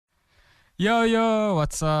Yo,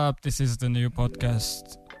 what's up? This is the new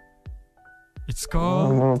podcast. It's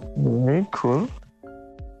called... Very cool.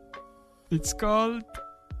 It's called...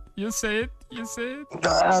 You say it.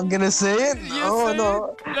 I'm gonna say it?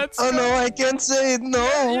 No. Let's Oh go. no, I can't say it. No.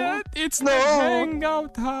 Yeah, it's No. the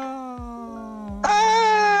Hangout House.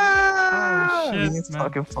 Ah! Oh, shit, We need man.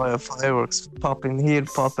 fucking fireworks. Popping here,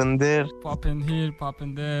 popping there. Pop in here, pop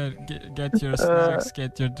in there. Get your snacks,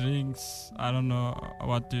 get your drinks. I don't know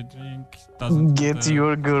what you drink. Doesn't Get matter.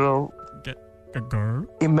 your girl. Get a girl.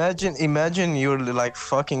 Imagine you're like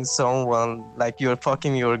fucking someone, like you're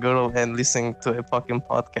fucking your girl and listening to a fucking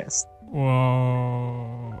podcast.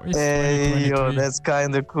 Whoa. It's Hey, 2023. yo, that's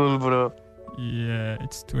kinda cool, bro. Yeah,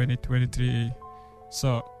 it's 2023.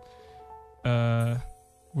 So,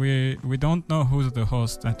 we don't know who's the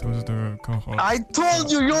host and who's the co-host. I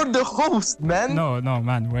told you you're the host, man. No,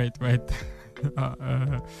 man, wait.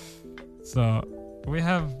 So, we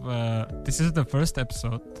have, this is the first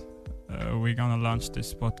episode. We're gonna launch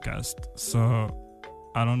this podcast. So,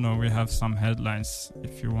 I don't know, we have some headlines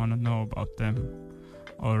if you wanna know about them.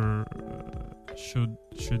 Or should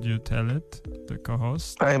you tell it, the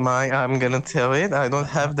co-host? I'm gonna tell it. I don't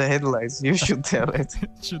have the headlines. You should tell it.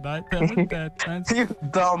 Should I tell it that? You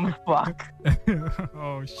dumb fuck.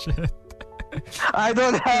 Oh shit. I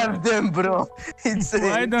don't have them, bro.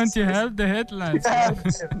 Why don't you have the headlines? have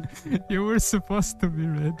Man? them? You were supposed to be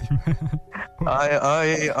ready, man.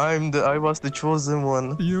 I was the chosen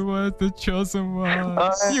one. You were the chosen one.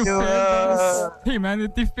 You failed us.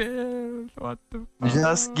 Humanity failed. What the fuck?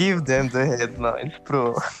 Just give them the headlines,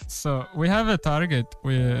 bro. So we have a target.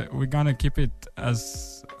 We're gonna keep it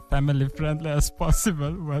as family friendly as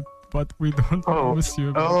possible, but we don't promise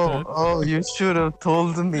you about that. You should have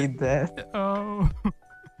told me that. Oh.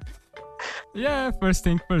 Yeah, first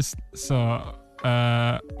thing first. So,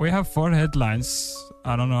 we have 4 headlines.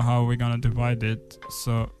 I don't know how we're gonna divide it.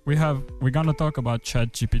 So, we're gonna talk about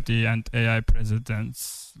Chatgpt and AI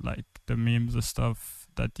presidents, like the memes and stuff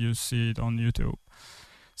that you see it on YouTube.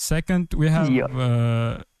 Second, we have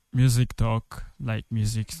music talk, like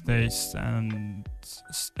music taste and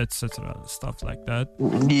etc. stuff like that.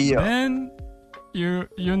 Yeah. Then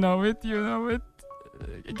you know it.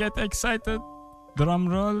 Get excited. Drum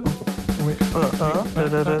roll.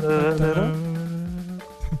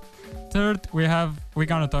 Third, we're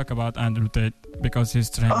gonna talk about Andrew Tate because he's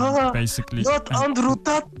trending basically. Not Andrew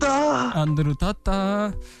Tata. Andrew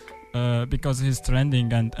Tata. Because he's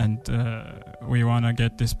trending and we wanna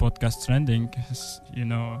get this podcast trending, you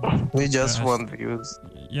know. We just want views.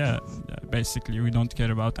 Yeah, basically we don't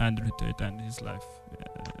care about Andrew Tate and his life.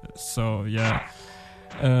 So yeah.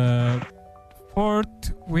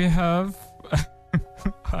 Fourth, we have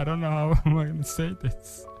I don't know how I'm gonna say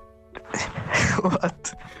this.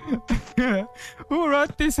 What? Who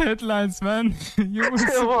wrote these headlines, man? You were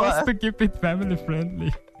supposed to keep it family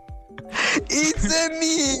friendly. It's a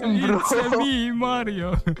meme, bro. It's a meme,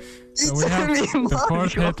 Mario. So we It's a have meme, the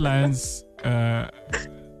 4th Mario. headlines.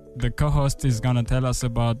 The co-host is gonna tell us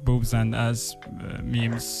about boobs and ass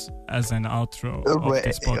memes as an outro of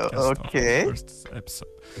this podcast. Okay. Of the first episode.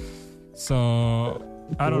 So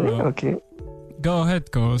I don't know. Okay. Go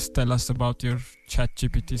ahead, co-host. Tell us about your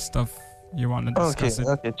ChatGPT stuff. You wanna discuss it?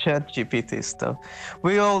 Okay. ChatGPT stuff.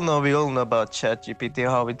 We all know about ChatGPT.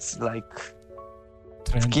 How it's like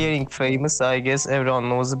Trend. getting famous. I guess everyone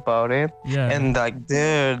knows about it. Yeah. And like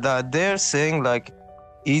they're saying like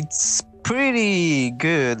it's pretty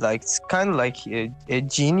good. Like it's kind of like a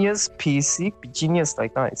genius PC. Genius,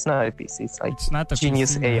 like no, it's not a PC. It's like it's not a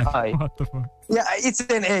genius PC, man. AI. What the fuck? Yeah, it's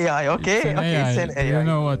an AI. Okay, It's an AI. It's an AI. Do you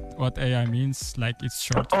know what AI means? Like it's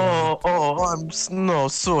short. No,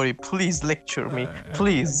 sorry. Please lecture me,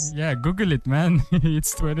 please. Yeah, Google it, man.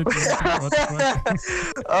 It's 2020. What the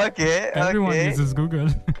fuck? Okay. Everyone okay. uses Google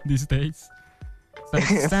these days. So it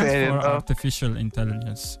stands Fair for enough. artificial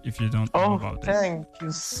intelligence. If you don't know about it, thank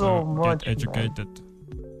you so much. Get educated.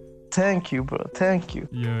 Man. Thank you, bro. Thank you.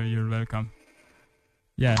 You're welcome.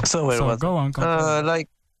 Yeah. So where was go on. Continue. like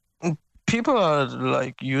people are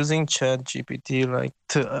like using ChatGPT like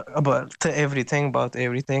to everything about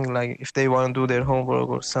everything. Like if they want to do their homework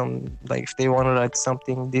or like if they want to write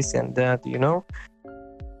something, this and that, you know.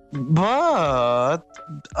 But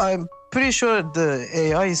I'm pretty sure the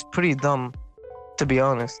AI is pretty dumb, to be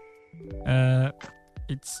honest.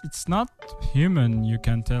 It's not human. You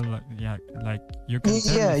can tell. Like you can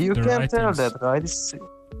tell. Yeah, you the can tell writings. that, right? It's,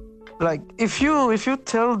 like if you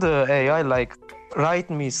tell the AI like write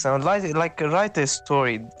me some like write a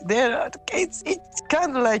story, there it's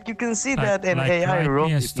kind of like you can see that an AI write wrote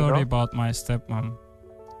me a it, story you know? about my stepmom.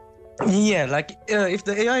 Yeah, like if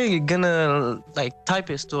the AI gonna like type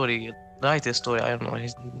a story write a story. I don't know.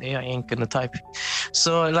 AI ain't gonna type.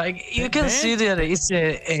 So like you can They- see that it's a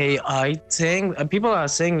AI thing. People are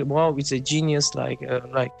saying, "Wow, it's a genius."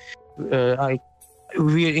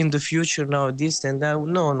 We're in the future now. This and that.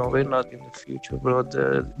 No, we're not in the future, bro.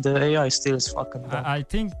 The AI still is fucking dumb. I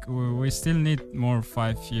think we still need more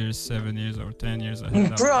 5 years, 7 years, or 10 years ahead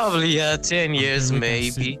of us. Probably 10 years Until we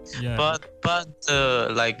can maybe. see- yeah. But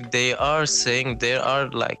like they are saying there are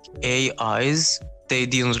like AIs they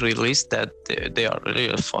didn't release that they are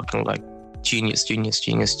really fucking like genius.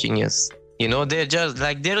 You know, they're just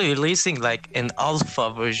like they're releasing like an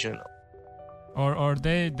alpha version. Or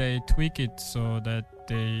they tweak it so that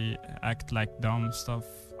they act like dumb stuff.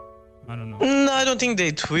 I don't know. No, I don't think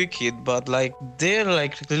they tweak it, but like they're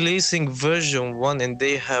like releasing version 1 and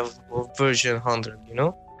they have version 100, you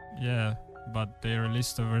know? Yeah, but they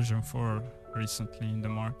released a version 4 recently in the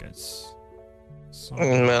markets. So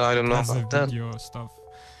Well, I don't know has the about that. video stuff.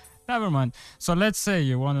 Never mind. So let's say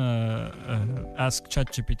you wanna ask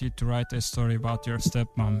ChatGPT to write a story about your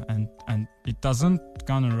stepmom, and it doesn't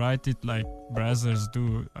gonna write it like browsers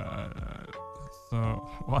do. So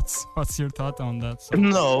what's your thought on that?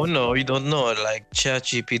 No, you don't know. Like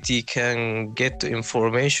ChatGPT can get the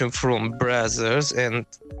information from browsers and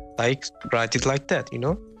like write it like that, you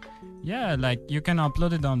know? Yeah, like you can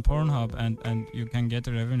upload it on Pornhub and you can get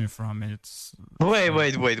a revenue from it.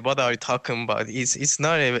 Wait, what are you talking about? It's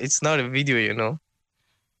not a video, you know?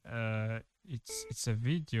 It's a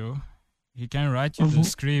video. He can write you the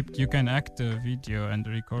script. You can act the video and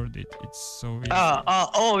record it. It's so easy.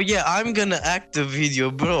 Oh yeah, I'm gonna act the video,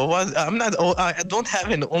 bro. What? I don't have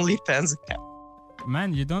an OnlyFans account.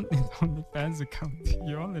 Man, you don't need OnlyFans account.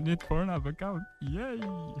 You only need Pornhub account. Yay!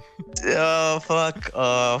 Oh, fuck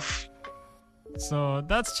off. So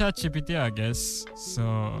that's ChatGPT, I guess.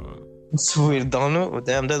 So So we're done.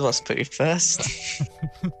 Damn, that was pretty fast.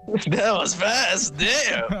 That was fast.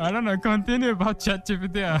 Damn. I don't know. Continue about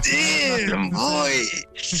ChatGPT. Damn, boy.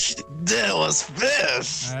 That was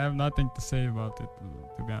fast. I have nothing to say about it,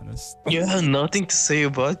 to be honest. You have nothing to say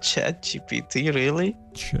about ChatGPT, really?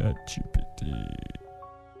 ChatGPT.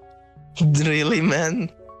 Really, man?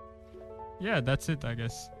 Yeah, that's it, I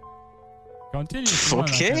guess. Continue. if you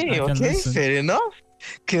want. I Okay, can listen. fair enough.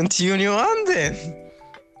 Continue on then.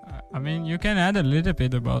 I mean, you can add a little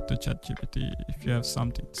bit about the ChatGPT if you have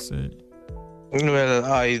something to say. Well,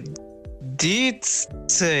 I did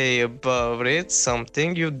say about it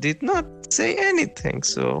something. You did not say anything,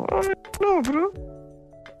 so I don't know, bro.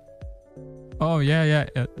 Oh yeah.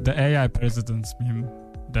 The AI president's meme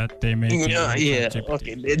that they make. Yeah. ChatGPT.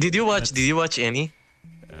 Okay. Did you watch any?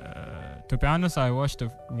 To be honest, I watched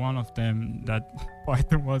one of them that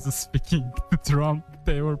Biden was speaking to Trump.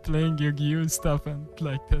 They were playing Yu-Gi-Oh stuff and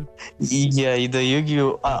like that. Yeah, the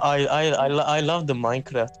Yu-Gi-Oh. I love the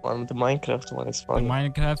Minecraft one. The Minecraft one is The funny.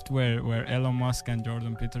 Minecraft where Elon Musk and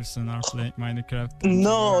Jordan Peterson are playing Minecraft.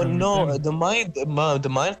 No, With them. the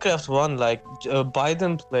Minecraft one, like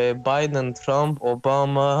Biden, Trump,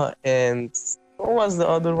 Obama, and what was the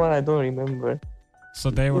other one? I don't remember. So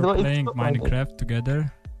they were You know, it's playing not like that. Minecraft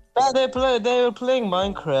together. Yeah, they were playing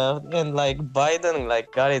Minecraft, and like Biden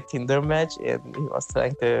like got a Tinder match, and he was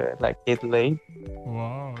trying to like get laid.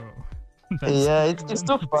 Wow. Yeah, it's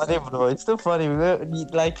too funny, bro. It's too funny.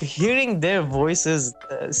 Like hearing their voices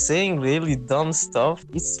saying really dumb stuff.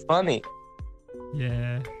 It's funny.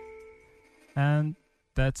 Yeah. And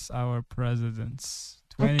that's our presidents.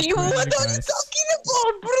 What are 2020, you guys. talking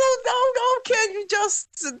about, bro? How can you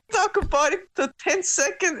just talk about it for 10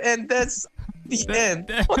 seconds and that's the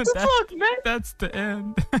end? What the fuck, man? That's the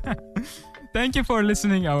end. Thank you for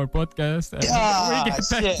listening our podcast. And Ah, we get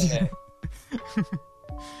back to shit. you.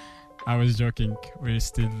 I was joking. We're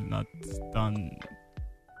still not done.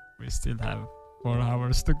 We still have 4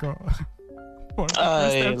 hours to go. For the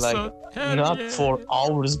first episode. Hell Not yeah. 4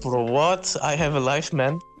 hours, bro. What? I have a life,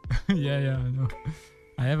 man. yeah, I know.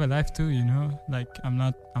 I have a life too, you know. Like I'm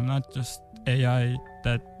not just AI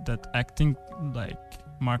that acting like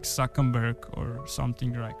Mark Zuckerberg or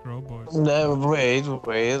something like robots. No, wait.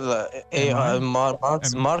 Like, I? Mark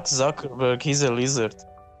Zuckerberg, he's a lizard.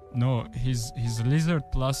 No, he's lizard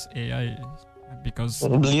plus AI because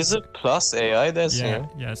Lizard plus AI, that's yeah, new.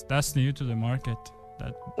 yes, that's new to the market.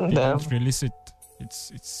 That they Damn. don't release it.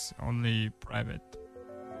 It's only private.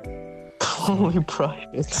 Only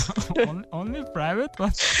private. only private?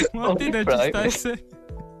 What Only did I private. just say?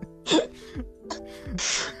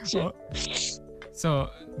 Oh, so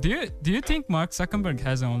do you think Mark Zuckerberg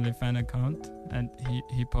has an OnlyFans account and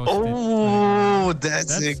he posted? Oh,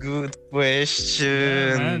 that's a that's- good Yeah,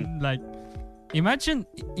 question. man, like imagine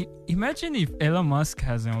if Elon Musk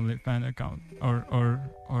has an OnlyFans account or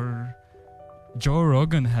Joe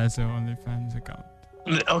Rogan has an OnlyFans account.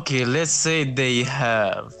 Okay, let's say they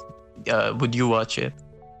have. Would you watch it?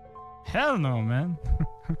 Hell no, man.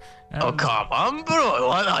 Hell Oh, no. come on, bro.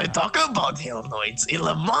 What are you talking about? Hell no, it's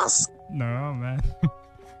Elon Musk. No, man.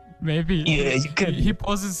 Maybe Yeah, you can. he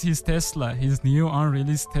poses his Tesla, his new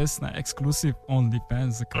unreleased Tesla exclusive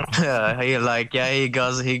OnlyFans account.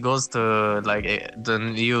 He goes to like the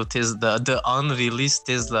new Tesla, the unreleased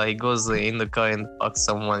Tesla. He goes in the car and fucks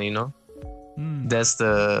someone, you know. That's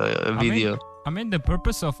the video. I mean, the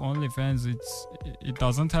purpose of OnlyFans, it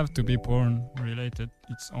doesn't have to be porn related.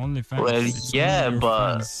 It's OnlyFans. Well, it's yeah, only your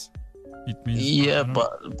but friends. It means yeah,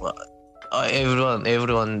 but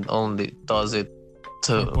everyone only does it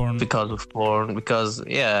For porn. because of porn. Because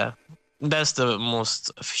yeah, that's the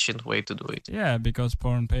most efficient way to do it. Yeah, because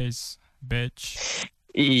porn pays, bitch.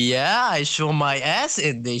 Yeah, I show my ass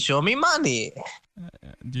and they show me money.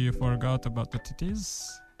 Do you forgot about the titties?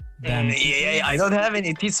 Damn. Yeah, I don't have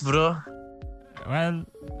any tits, bro. Well,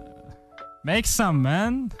 make some,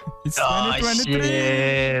 man. It's Oh 2023.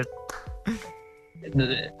 shit.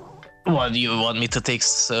 What, do you want me to take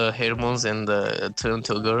hormones and turn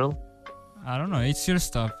to a girl? I don't know. It's your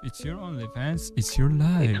stuff. It's your OnlyFans. It's your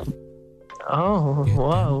life. Oh Get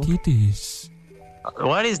wow! them titties.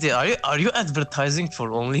 What is the? Are you advertising for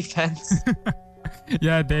OnlyFans?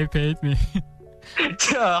 Yeah, they paid me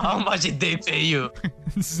How much did they pay you?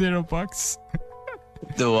 $0.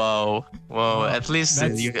 Wow! At least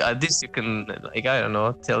That's- you can, like, I don't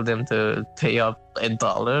know, tell them to pay up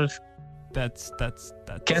 $1. That's.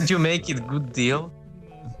 Can't you make it good deal?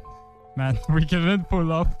 Man, we couldn't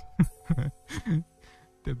pull off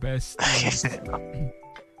the best.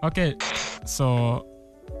 Okay, so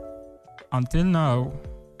until now,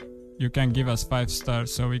 you can give us 5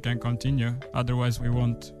 stars so we can continue. Otherwise, we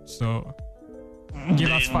won't. So give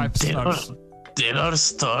us 5 stars. There are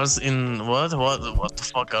stars in what? What the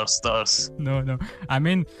fuck are stars? No. I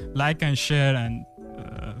mean, like and share and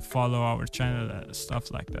follow our channel and stuff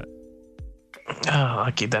like that. Oh,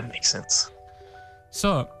 okay, that makes sense.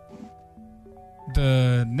 So,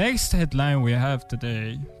 the next headline we have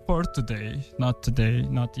today,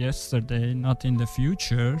 not yesterday, not in the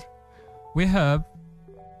future, we have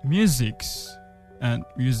musics and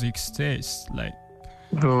music's taste. Like,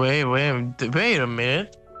 Wait a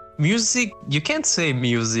minute. Music, you can't say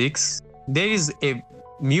musics. There is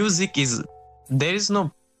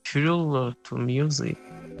no plural to music.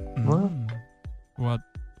 What?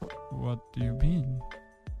 What do you mean?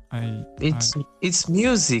 It's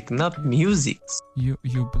music, not musics. You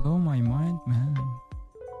blow my mind, man.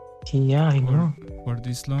 Yeah, I know. For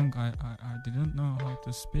this long, I didn't know how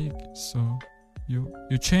to speak. So you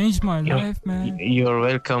changed my life, man. You're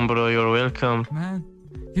welcome, bro. You're welcome. Man,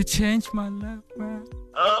 you changed my life, man.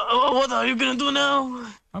 What are you gonna do now?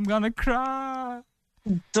 I'm gonna cry.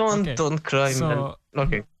 Don't cry, man. So,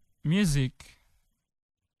 Okay. music.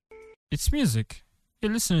 It's music. You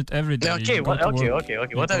listen it every day. Okay. You go to work. Okay.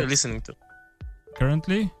 What are you listening to?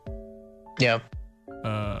 Currently, Yeah.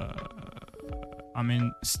 I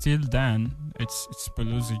mean, still then, it's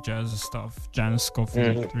Pelusi jazz stuff. Janis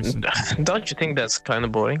Coffee recently. Don't you think that's kind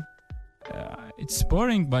of boring? It's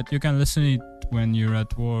boring, but you can listen it when you're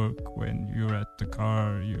at work, when you're at the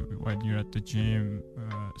car, when you're at the gym,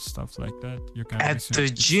 stuff like that. You can At listen the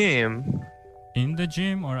it gym? in the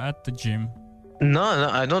gym or at the gym. No,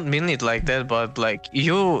 I don't mean it like that. But like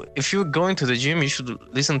if you're going to the gym, you should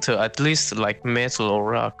listen to at least like metal or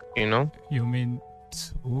rock. You know? You mean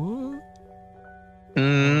Tool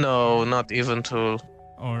No, not even Tool.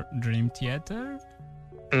 or Dream Theater?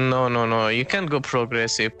 No. You can't go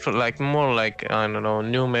progressive. Like more like, I don't know,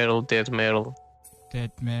 new metal, death metal.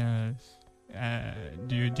 Death metal.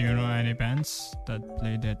 Do you know any bands that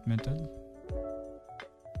play death metal?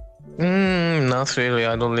 Not really.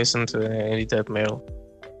 I don't listen to any death metal.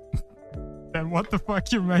 Then what the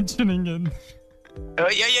fuck you mentioning it?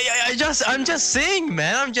 Yeah. I'm just saying,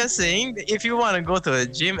 man. I'm just saying. If you want to go to the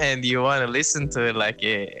gym and you want to listen to like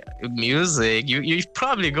music, you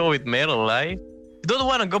probably go with metal, right? You don't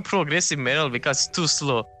want to go progressive metal because it's too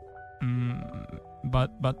slow.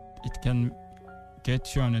 But it can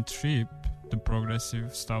get you on a trip. The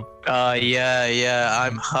progressive stuff. Yeah.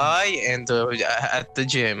 I'm high and at the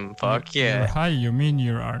gym. Fuck You're yeah. high. You mean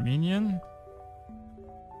you're Armenian?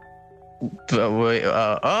 But wait,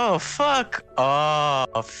 oh fuck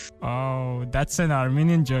off. Oh, that's an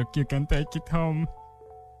Armenian joke. You can take it home.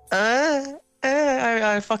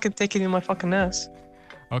 I fucking take it in my fucking ass.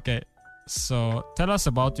 Okay, so tell us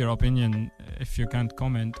about your opinion. If you can't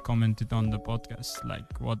comment it on the podcast. Like,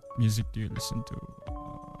 what music do you listen to?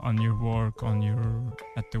 on your work, on your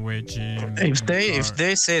at the way gym. If in the they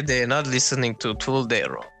car. say they're not listening to Tool, they're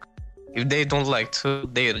wrong. If they don't like Tool,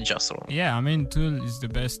 they're just wrong. Yeah, I mean, Tool is the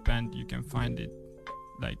best band you can find. It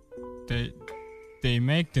like they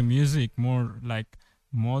make the music more like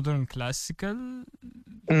modern classical.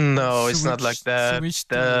 No, it's not like that. Switch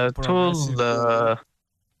The to Tool, progressive.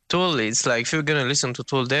 Tool is like, if you're gonna listen to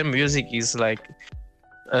Tool, their music is like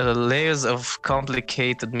layers of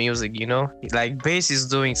complicated music, you know? Like bass is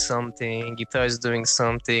doing something, guitar is doing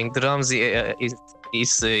something, drums is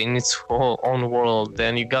in its whole own world,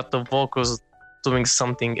 then you got the vocals doing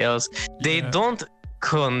something else. They Yeah. don't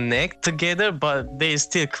connect together, but they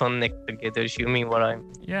still connect together, if you mean what I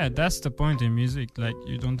mean. Yeah, that's the point in music. Like,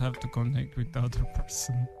 you don't have to connect with the other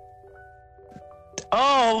person.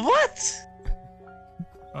 Oh, what?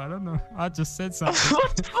 I don't know. I just said something.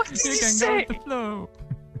 What the fuck did You you can go say? with the flow.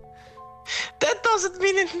 That doesn't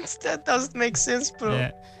mean it. That doesn't make sense, bro.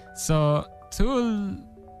 Yeah. So Tool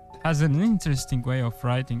has an interesting way of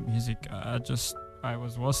writing music. I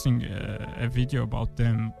was watching a video about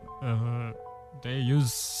them. They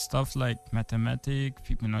use stuff like mathematic,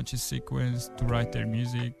 Fibonacci sequence to write their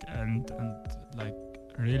music, and like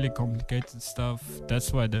really complicated stuff.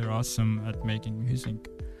 That's why they're awesome at making music.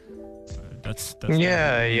 That's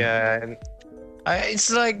Yeah. It's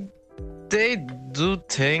like they do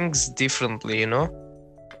things differently, you know?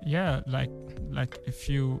 Yeah, like if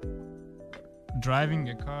you driving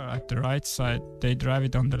a car at the right side, they drive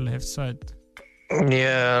it on the left side.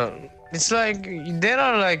 Yeah. It's like there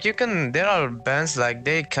are bands like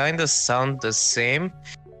they kind of sound the same,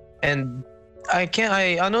 and I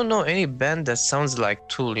don't know any band that sounds like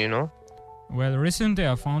Tool, you know? Well, recently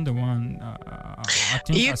I found the one. I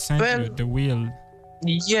think I sent you the wheel.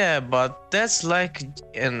 Yeah, but that's like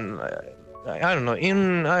I don't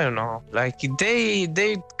know. Like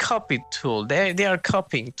they copy Tool. They are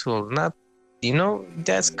copying Tool, not, you know,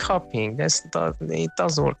 that's copying. It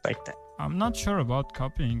doesn't work like that. I'm not sure about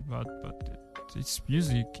copying, but it's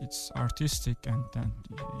music. It's artistic, and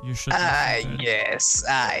you should. I listen to it.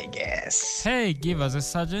 guess. Hey, give us a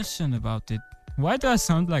suggestion about it. Why do I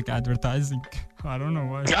sound like advertising? I don't know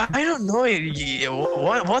why. I don't know.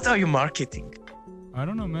 What are you marketing? I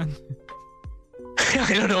don't know, man.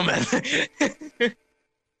 I don't know, man.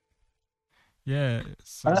 Yeah.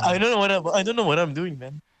 So, I don't know what I'm doing,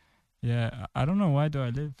 man. yeah, I don't know why do I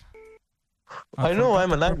live. I know forgot I'm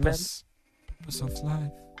the alive, man. Purpose of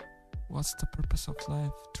life. What's the purpose of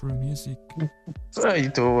life through music? I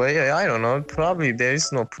don't know. Probably there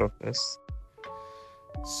is no purpose.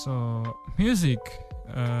 So music,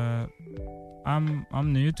 I'm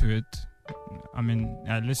new to it. I mean,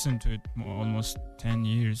 I listened to it almost 10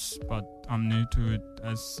 years, but I'm new to it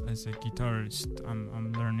as a guitarist.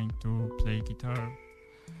 I'm learning to play guitar.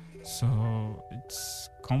 So it's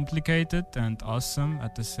complicated and awesome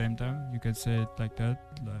at the same time. You could say it like that.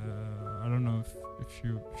 I don't know if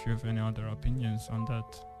you have any other opinions on that.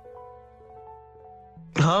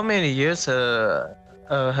 How many years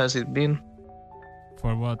has it been?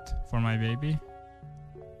 For what? For my baby?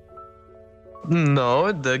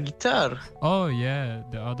 No, the guitar. Oh yeah,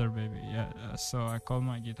 the other baby. Yeah. So I call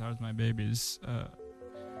my guitars my babies.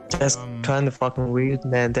 That's kind of fucking weird,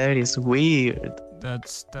 man. That is weird.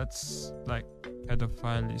 That's like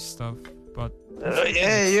pedophile stuff, but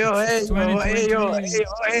Hey yo,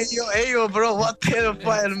 bro, what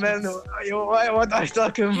pedophile, man? What are you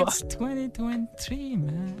talking about? it's 2023,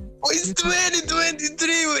 man. Oh, it's 2023.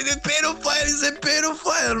 The pedophile is a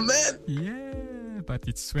pedophile, man. Yeah, but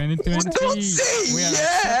it's 2023. Don't say we are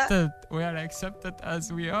yeah. accepted. We are accepted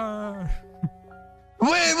as we are.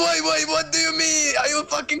 Wait, what do you mean? Are you a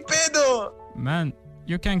fucking pedo? Man,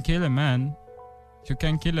 you can kill a man. You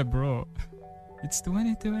can kill a bro. It's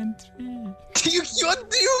 2023. What do you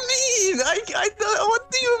mean? I don't, what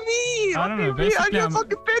do you mean? I don't know, What do you mean? Are basically you a I'm-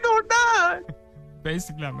 fucking pedo or not?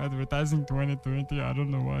 Basically, I'm advertising 2020. I don't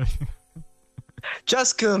know why.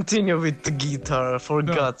 Just continue with the guitar, for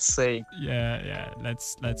No. God's sake. Yeah.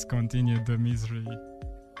 Let's continue the misery.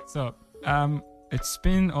 So, it's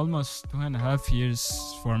been almost 2.5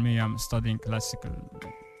 years for me. I'm studying classical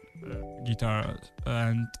guitar,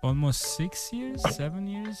 and almost 7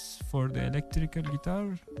 years for the electrical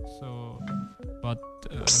guitar. So, but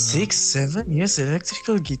 6-7 years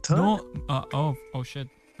electrical guitar? no. Oh shit.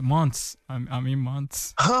 Months. I'm in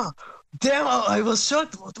months. Huh? Damn, I was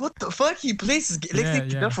shocked. What the fuck? He plays electric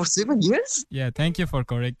guitar for 7 years? Yeah. Thank you for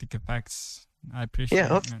correcting the facts. I appreciate Yeah,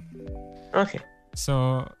 it, okay. man. Okay.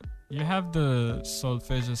 So you have the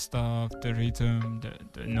solfege stuff, the rhythm,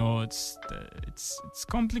 the notes. It's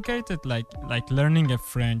complicated, like learning a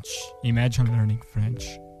French. Imagine learning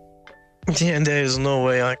French. Yeah, there is no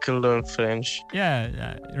way I could learn French.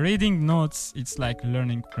 Yeah. Reading notes, it's like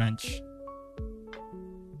learning French.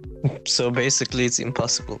 So basically, it's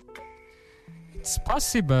impossible. It's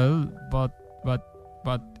possible, but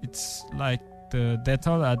it's like the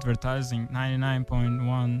detail advertising,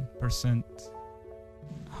 99.1%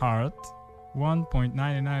 hard,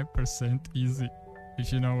 1.99% easy,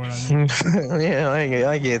 if you know what I mean. Yeah,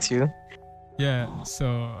 I get you. Yeah,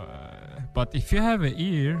 so but if you have an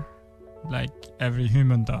ear, like every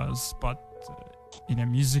human does, but in a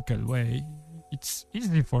musical way, it's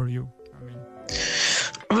easy for you. I mean,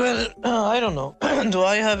 well, I don't know. Do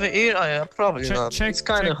I have an ear? Probably not. It's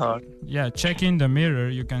kind of hard. Yeah, check in the mirror.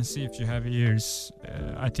 You can see if you have ears.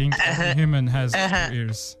 I think every human has 2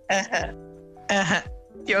 ears.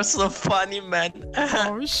 You're so funny, man.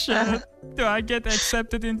 Oh shit! Do I get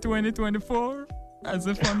accepted in 2024 as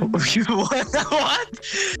a funny? What?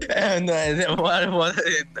 And what?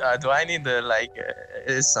 Do I need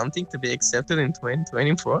something to be accepted in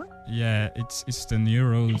 2024? Yeah, it's the new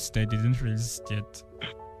rules. They didn't release it yet.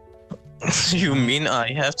 You mean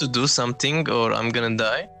I have to do something or I'm gonna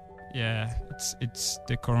die? Yeah, it's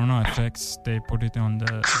the corona effects. They put it on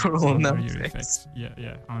the Corona your effects.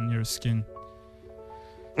 Yeah, on your skin.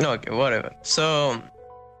 Okay, whatever. So,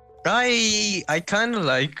 I kind of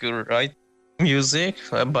like write music.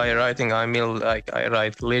 By writing, I mean like I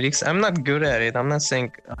write lyrics. I'm not good at it. I'm not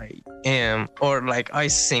saying I am, or like I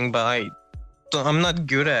sing, but I'm not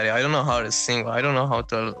good at it. I don't know how to sing. I don't know how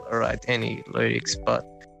to write any lyrics, but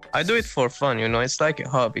I do it for fun. You know, it's like a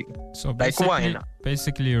hobby. So like, why not?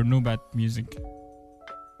 Basically, you're noob at music.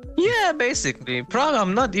 Yeah, basically. Probably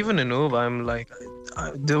I'm not even a noob. I'm like,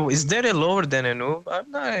 is there a lower than a noob? I'm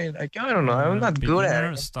not. Like, I don't know. I'm not good at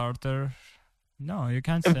it. Starter. No, you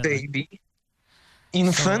can't say a baby. That.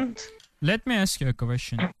 Infant. So, let me ask you a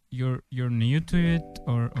question. You're new to it,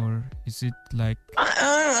 or is it like?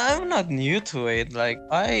 I'm not new to it. Like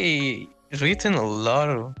I written a lot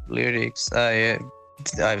of lyrics.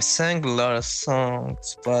 I've sang a lot of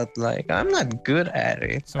songs, but like I'm not good at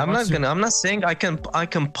it. So I'm not saying I can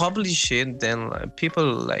publish it. Then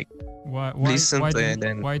people like listen to it.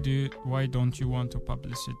 And why don't you want to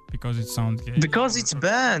publish it? Because it sounds gay. Because it's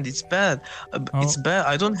bad. It's bad. It's bad.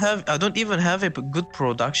 I don't even have a good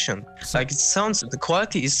production. So, like the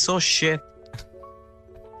quality is so shit.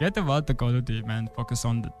 Get about the quality, man. Focus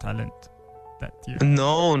on the talent.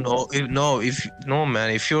 No,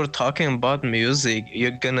 man. If you're talking about music,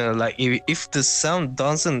 you're gonna like if the sound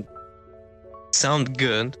doesn't sound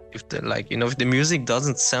good, if the music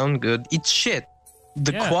doesn't sound good, it's shit.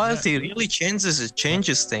 The quality really changes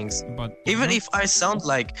things. But even if I sound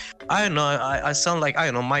like I sound like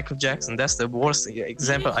Michael Jackson. That's the worst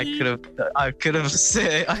example I could have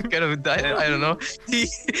said. I could have died. I don't know.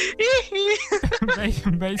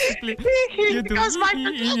 Basically, you do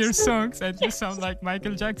in your songs and you sound like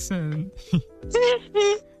Michael Jackson.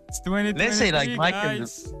 It's 2023, let's say like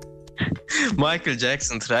Michael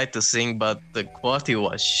Jackson tried to sing, but the quality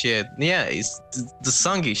was shit. Yeah, the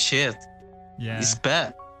song is shit. Yeah, it's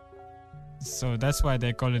bad. So that's why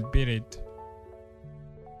they call it beat it.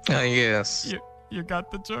 Yes. You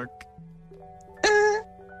got the joke.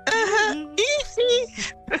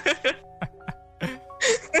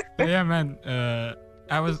 Yeah, man.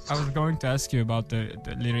 I was going to ask you about the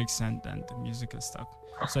lyrics and the musical stuff.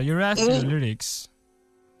 So you write the lyrics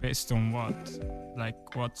based on what?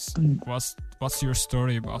 Like what's your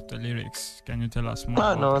story about the lyrics? Can you tell us more?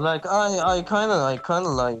 I don't know. Like I kind of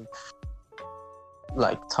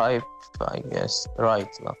like type, I guess. Right,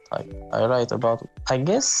 not type. I write about, I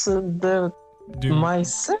guess,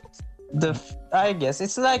 myself. I guess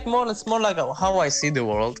it's more like how I see the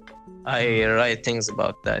world. I write things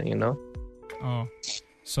about that, you know. Oh,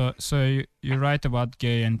 so you write about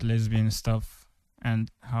gay and lesbian stuff and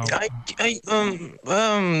how? No,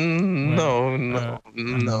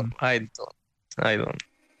 I don't.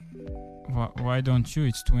 Why don't you?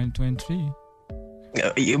 It's 2023.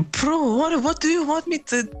 Bro, what do you want me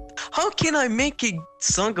to? How can I make a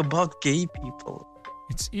song about gay people?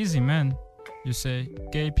 It's easy, man. You say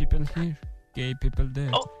gay people here, gay people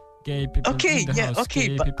there, gay people in the house.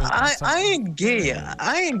 Okay, but I ain't gay.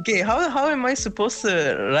 How am I supposed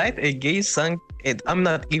to write a gay song? I'm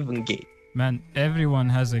not even gay. Man, everyone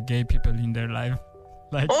has a gay people in their life.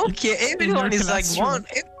 Like everyone is like one.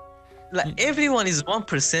 Everyone is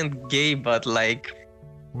 1% gay, but like.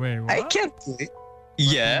 Wait, what? I can't do it.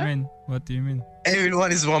 What do you mean?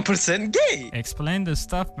 Everyone is 1% gay. Explain the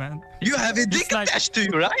stuff, man. You have a dick attached to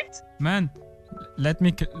you, right? Man, let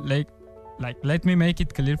me make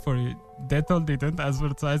it clear for you. Detol didn't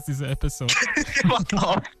advertise this episode.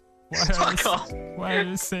 Fuck off. Why are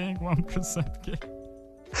you saying 1% gay?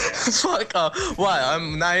 Fuck off. Why?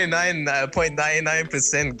 I'm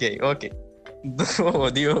 99.99% gay. Okay.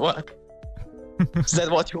 What do you want? Is that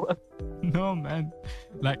what you want? No, man.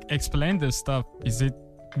 Like, explain the stuff. Is it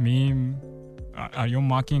meme? Are you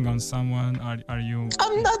mocking on someone? Are you?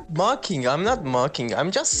 I'm not mocking.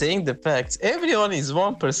 I'm just saying the facts. Everyone is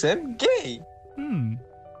 1% gay.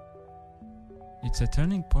 It's a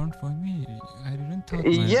turning point for me. I didn't talk.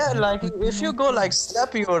 Yeah, like if you go like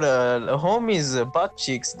slap your homie's butt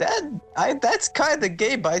cheeks, that's kind of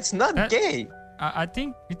gay, but it's not gay. I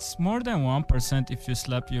think it's more than 1% if you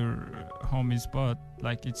slap your homie's butt.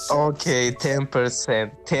 Like it's okay,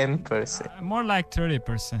 10%, 10%. More like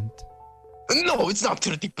 30%. No, it's not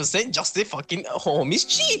 30%. Just the fucking homie's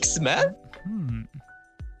cheeks, man.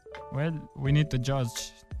 Well, we need to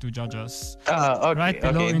judge us. Okay, right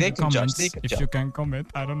below in they the can comments judge. if you can comment.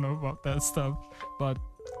 I don't know about that stuff, but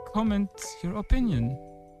comment your opinion.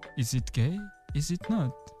 Is it gay? Is it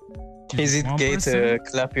not? Is it gay to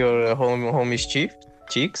clap your homie's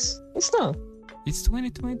cheeks? It's not. It's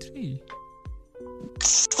 2023.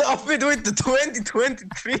 Stop it with the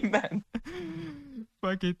 2023, man.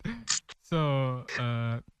 Fuck it. So,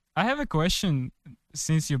 I have a question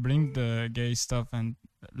since you bring the gay stuff, and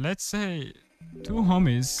let's say two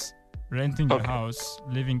homies renting a house,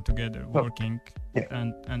 living together, working,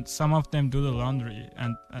 and some of them do the laundry,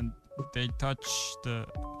 and they touch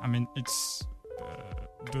it's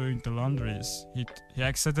doing the laundries. He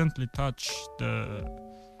accidentally touched the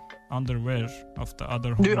underwear of the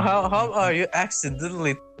other homie. Dude, how are you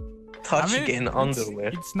accidentally touching an underwear?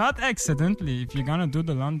 It's not accidentally. If you're gonna do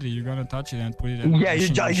the laundry, you're gonna touch it and put it in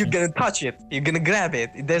you're gonna touch it. You're gonna grab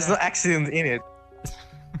it. There's no accident in it.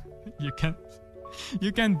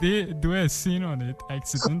 You can do a scene on it.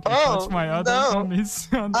 Accidentally touch my other homie's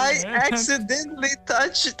underwear. I accidentally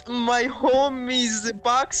touched my homie's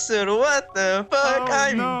boxer. What the fuck?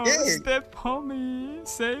 I'm gay. Step homie,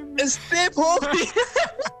 save me. Step homie.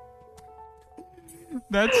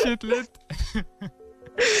 That shit lit.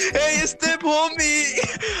 Hey, step homie.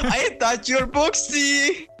 I touched your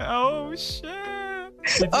boxy. Oh shit.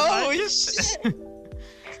 Shit.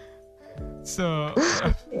 So,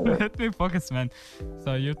 let me focus, man.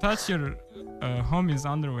 So, you touch your homie's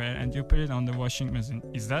underwear and you put it on the washing machine.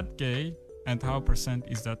 Is that gay? And how percent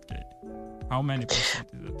is that gay? How many percent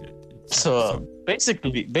is that gay? So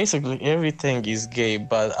basically everything is gay,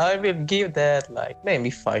 but I will give that like maybe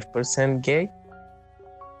 5% gay.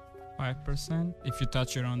 5%? If you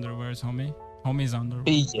touch your underwear's homie's underwear?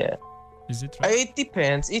 Yeah. Is it right? It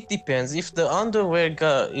depends. If the underwear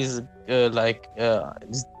is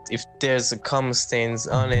if there's cum stains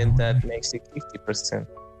on it, that makes it 50%.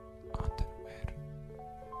 Underwear.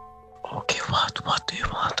 Okay, what do you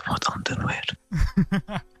want? What underwear?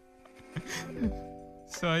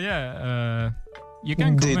 So yeah, you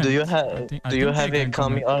can comment. Do you have a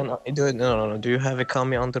cummy on? No. Do you have a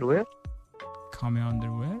cummy underwear? Cummy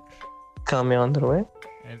underwear? Cummy underwear?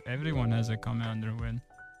 Everyone has a cummy underwear.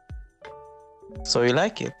 So you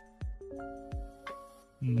like it?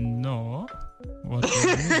 No. What do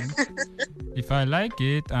you mean? If I like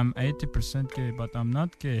it, I'm 80% gay, but I'm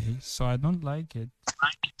not gay, so I don't like it.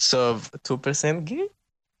 So 2% gay?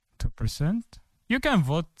 2%? You can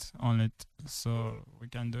vote on it, so we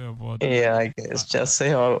can do a vote. Yeah, I guess. Just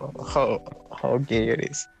say how gay it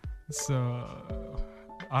is. So,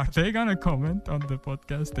 are they gonna comment on the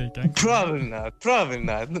podcast? They can. Probably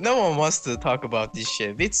not. No one wants to talk about this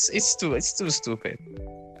shit. It's too stupid.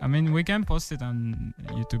 I mean, we can post it on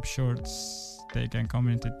YouTube Shorts. They can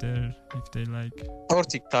comment it there if they like. Or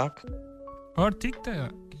TikTok.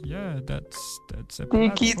 Yeah, that's a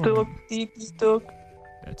platform. TikTok.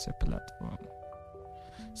 That's a platform.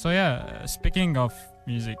 So yeah, speaking of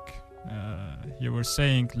music, you were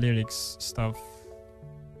saying lyrics stuff.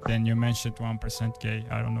 Then you mentioned 1% gay.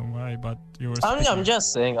 I don't know why, but you were. I'm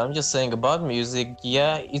just saying about music.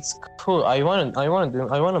 Yeah, it's cool. I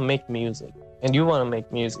wanna make music, and you wanna make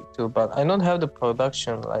music too. But I don't have the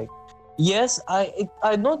production. Like, yes, I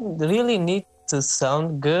don't really need to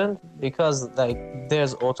sound good because like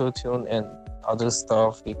there's auto-tune and other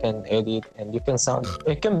stuff you can edit, and you can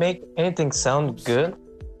make anything sound good.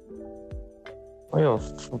 Oh, you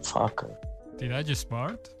fucker. Did I just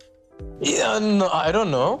fart? Yeah, no, I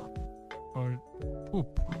don't know. Or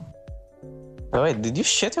poop? Oh, wait, did you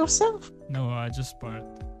shit yourself? No, I just fart.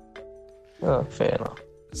 Oh, fair enough.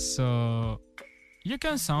 So you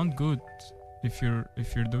can sound good if you're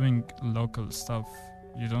doing local stuff.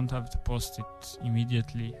 You don't have to post it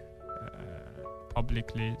immediately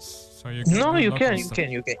publicly, so you can No, do you local can, stuff.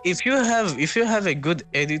 you can. If you have a good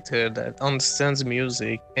editor that understands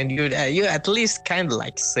music and you at least kind of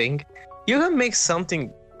like sing, you can make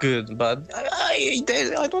something good. But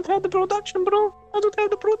I don't have the production, bro. I don't have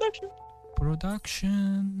the production.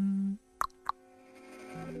 Production.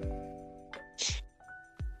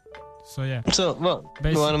 So yeah. So, well, you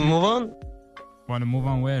Basically- wanna move on? Want to move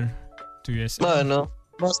on where? To USA? I don't know.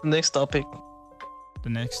 What's the next topic? The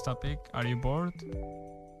next topic. Are you bored?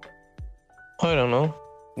 I don't know.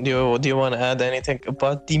 Do you want to add anything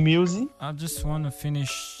about the music? I just want to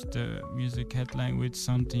finish the music headline with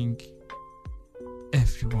something.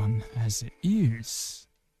 Everyone has ears,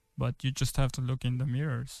 but you just have to look in the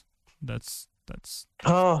mirrors. That's.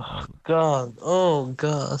 Oh God! Oh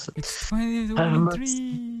God! It's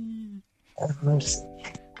 2023. Have mercy.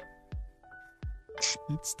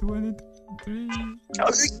 It's 2023.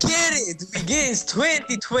 Oh, we get it. We get it. It's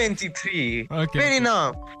 2023. Okay. Very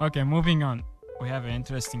now. Okay, moving on. We have an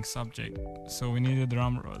interesting subject, so we need a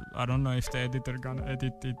drum roll. I don't know if the editor gonna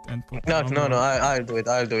edit it and put. No, drum no, no. roll. I'll do it.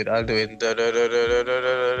 I'll do it. I'll do it.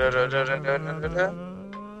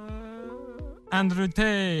 Andrew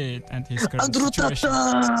Tate and his current Andrew situation.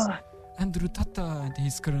 Tata. Andrew Tata and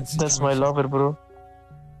his current situation. That's my lover, bro.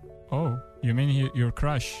 Oh, you mean your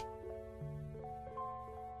crush?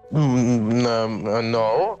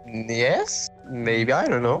 No. Yes. Maybe. I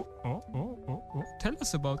don't know. Oh. Tell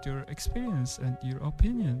us about your experience and your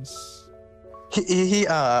opinions. He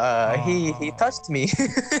touched me.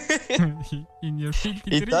 In your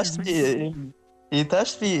filthy He dreams. touched me. He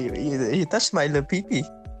touched me. He touched my little pee-pee.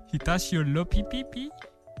 He touched your lo pee pee pee?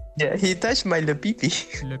 Yeah, he touched my little pee-pee.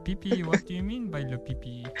 Le pee pee, what do you mean by le pee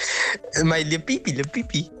pee? My little pee-pee, little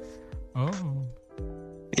pee-pee. Oh.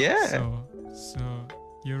 Yeah. So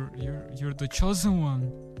you're the chosen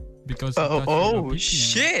one because you touched your lo pee pee.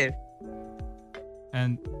 Shit.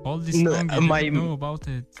 And all this No, long you didn't know about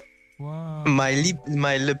it. Wow. My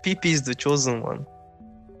little pee-pee is the chosen one.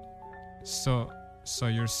 So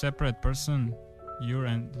you're separate person. You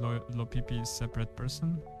and lo pee pee is separate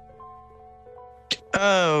person.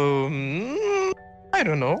 Oh, I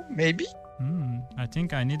don't know. Maybe. I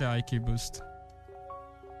think I need an IQ boost.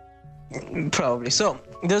 Probably. So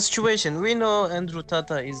the situation, we know Andrew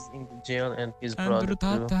Tata is in the jail and his Andrew brother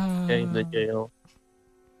too. Tata. Yeah, in the jail.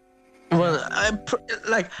 Well,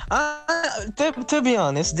 to be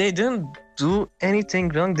honest, they didn't do anything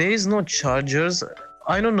wrong. There is no charges.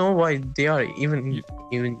 I don't know why they are even.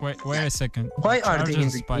 Wait a second. Why are they in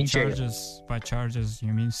jail? By charges,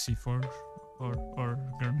 you mean C4 or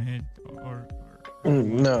grenade or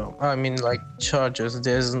No, I mean like chargers.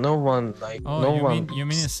 There's no one like no one. You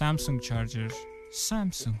mean a Samsung charger?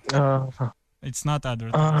 Samsung. It's not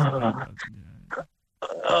advertised.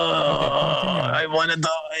 I wanna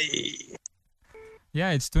die.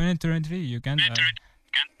 Yeah, it's 2023. You can die.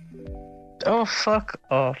 Oh, fuck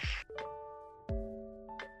off.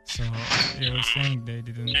 So you were saying they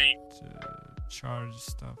didn't charge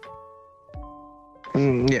stuff.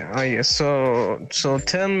 Yeah, I guess. So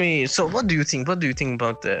tell me. So what do you think? What do you think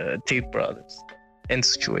about the Tate brothers and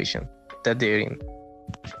situation that they're in?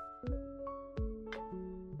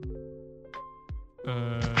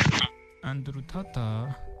 Andrew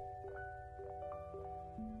Tata.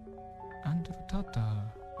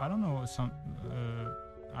 I don't know some.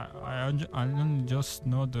 I only just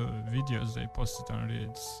know the videos they posted on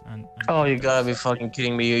Reels and Oh, you gotta be fucking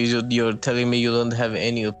kidding me! You're telling me you don't have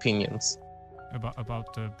any opinions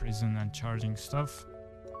about the prison and charging stuff.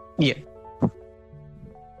 Yeah.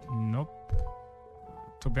 Nope.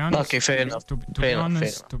 To be honest. Okay, fair enough. To be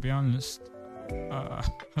honest, I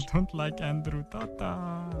don't like Andrew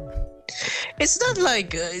Tata. It's not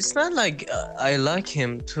like I like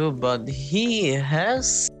him too, but he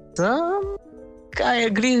has some. I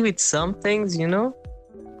agree with some things, you know.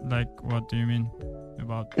 Like, what do you mean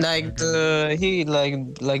about? Like he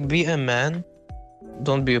like be a man.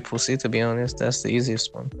 Don't be a pussy. To be honest, that's the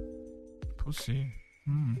easiest one. Pussy.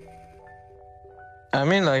 I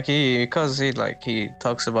mean, like he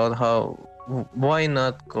talks about how why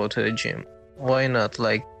not go to the gym? Why not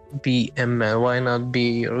like be a man? Why not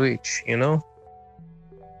be rich? You know.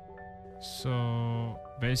 So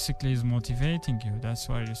basically, he's motivating you. That's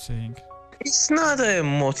what you're saying. It's not a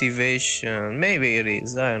motivation. Maybe it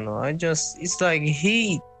is. I don't know. It's like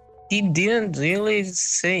he didn't really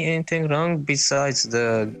say anything wrong besides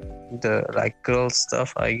the like girl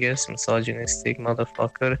stuff. I guess misogynistic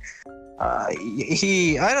motherfucker.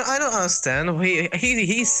 I don't understand.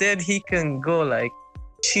 He said he can go like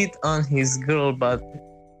cheat on his girl, but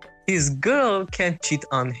his girl can't cheat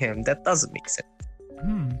on him. That doesn't make sense.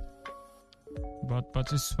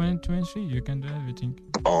 But it's 2023. You can do everything.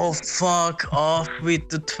 Oh, fuck off with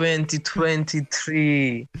the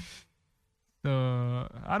 2023. So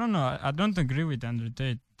I don't know. I don't agree with Andrew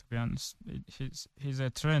Tate, to be honest. He's a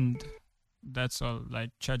trend. That's all. Like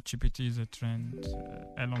ChatGPT is a trend.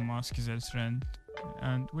 Elon Musk is a trend.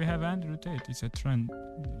 And we have Andrew Tate. It's a trend.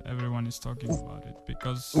 Everyone is talking about it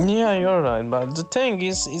because Yeah, you're right. But the thing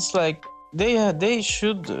is, it's like they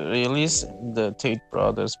should release the Tate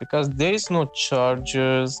brothers because there is no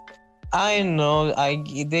charges. I know.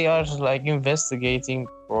 They are like investigating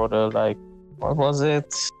for the like what was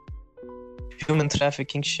it? Human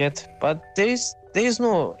trafficking shit. But there is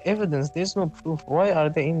no evidence. There's no proof. Why are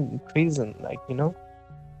they in prison? Like well,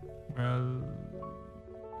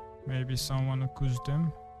 maybe someone accused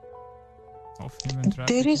them of human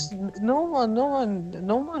trafficking. There is no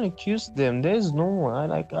one accused them. There is no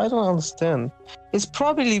one. I don't understand. It's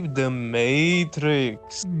probably the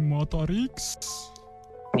Matrix. Matrix.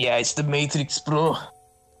 Yeah, it's the Matrix, bro.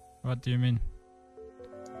 What do you mean?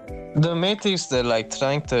 The Matrix, they're like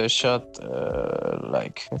trying to shut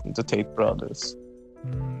like the Tate brothers.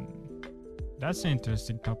 That's an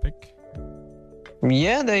interesting topic.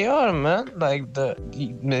 Yeah, they are, man. Like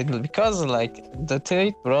because like the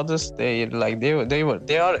Tate brothers, they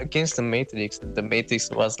are against the Matrix. The Matrix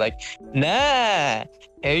was like, nah,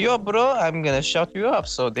 hey yo, bro, I'm gonna shut you up.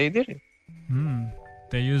 So they did it.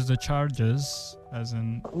 They use the charges as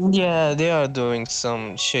in. Yeah, they are doing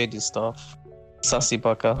some shady stuff. Sassy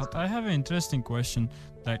baka. But I have an interesting question.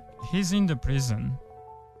 Like, he's in the prison,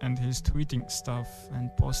 and he's tweeting stuff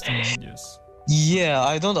and posting videos. Yeah,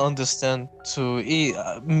 I don't understand too.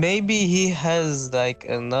 Maybe he has like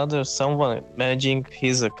another someone managing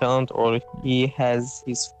his account, or he has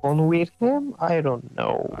his phone with him. I don't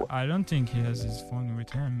know. I don't think he has his phone with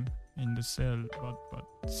him in the cell, but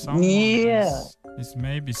someone is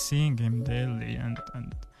maybe seeing him daily and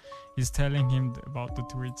he's telling him about the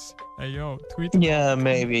tweets. Hey yo, tweet. Yeah,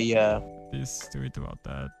 maybe. Yeah. This tweet about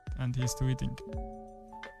that, and he's tweeting.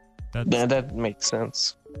 That makes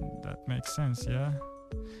sense. That makes sense, yeah.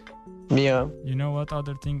 Yeah. You know what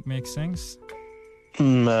other thing makes sense?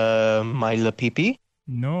 My La Pipi?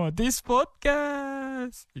 No, this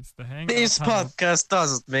podcast. It's the Hangout. This podcast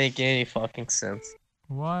doesn't make any fucking sense.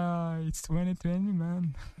 Why? It's 2020,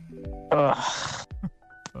 man. Ugh.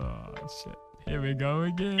 Oh shit. Here we go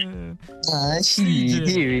again. Here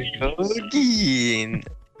we go again.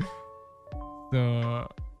 So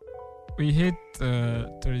we hit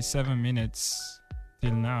 37 minutes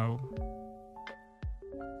till now.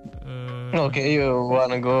 Okay, you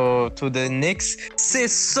wanna go to the next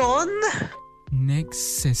season?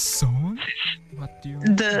 Next season? What do you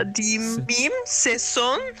mean? The meme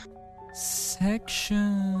season? Section.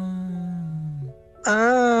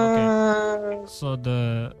 Okay. So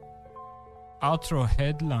the outro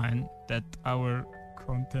headline that our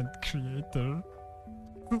content creator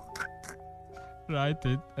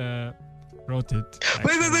wrote it.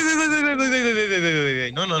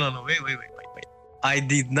 Wait. No. Wait. I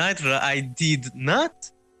did not write this.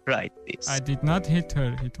 I did not hit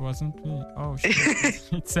her. It wasn't me. Oh shit.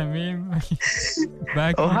 It's a meme.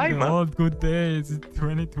 Back in the old good days,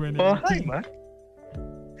 2020. Oh hi, Mark.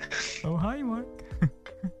 Oh hi, Mark.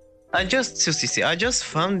 I just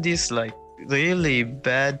found this like really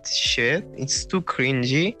bad shit. It's too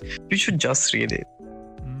cringy. You should just read it.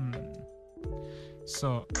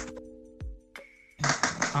 So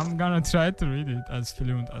I'm gonna try to read it as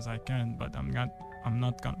fluent as I can, but I'm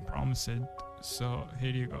not gonna promise it. So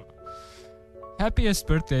here you go. Happiest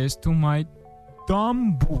birthdays to my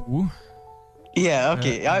Dumbu. Yeah,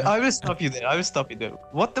 okay. I will stop you there.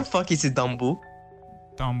 What the fuck is a Dumbu?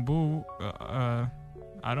 Dumbu.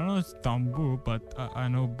 I don't know it's Dumbu, but I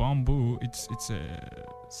know bamboo. It's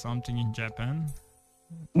something in Japan.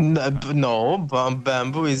 No,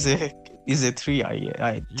 bamboo is a tree.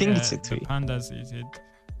 I think it's a tree. The pandas eat it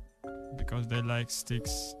because they like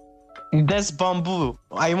sticks. That's bamboo.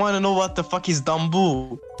 I want to know what the fuck is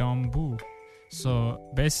Dumbu. Dumbu. So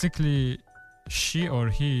basically, she or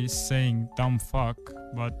he is saying dumb fuck,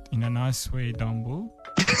 but in a nice way, Dumbu.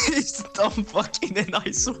 It's dumb fuck in a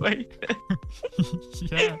nice way.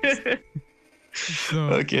 Yeah. So,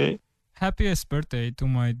 okay. Happiest birthday to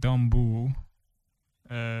my Dumbu.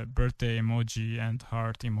 Birthday emoji and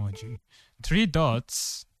heart emoji. 3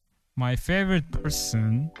 dots. My favorite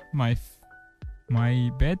person. My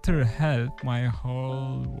better health. My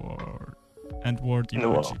whole world. And word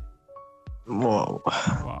emoji. Whoa.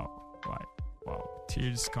 Wow.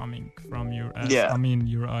 Tears coming from your ass. Yeah. I mean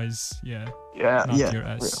your eyes. Yeah. Yeah. Not yeah. your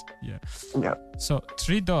ass. Yeah. Yeah. So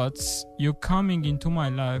 3 dots. You coming into my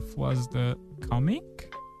life was the coming?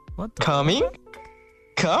 What the coming? fuck?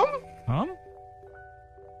 Come? Come?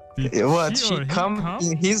 Did What? she or She he come come?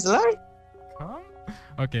 in his life? Come?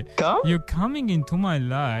 Okay. Come? You coming into my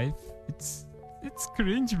life, it's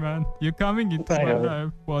cringe, man. You coming into I my know.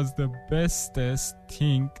 life was the bestest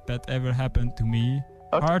thing that ever happened to me.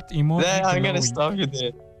 Okay. Heart emoji Then I'm gonna glowing. stop you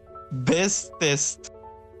there. Bestest.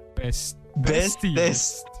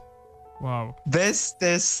 Bestiest. Wow.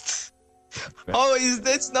 Bestest. Oh,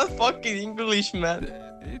 that's not fucking English, man.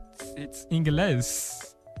 It's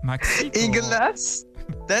Ingles. Mexico. Ingles?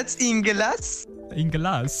 That's Ingles?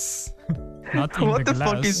 Ingles. Not in What the the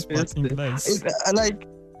fuck glass, is but bestest? Ingles. Like,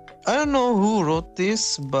 I don't know who wrote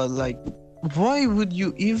this, but like, why would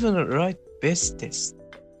you even write bestest?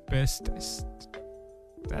 Bestest.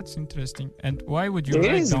 That's interesting. And why would you It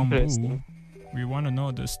write is interesting. Dumbo? We want to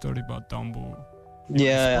know the story about Dumbo.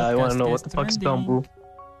 Yeah, I want to podcast know is what the fuck's trending. bamboo.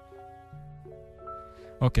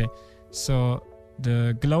 Okay, so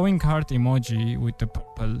the glowing heart emoji with the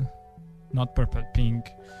purple, not purple,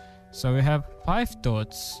 pink. So we have 5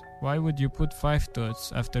 dots. Why would you put 5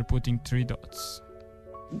 dots after putting 3 dots?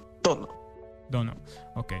 Don't know. Don't know.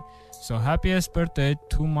 Okay, so happiest birthday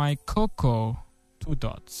to my Coco. 2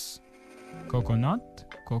 dots. Coconut?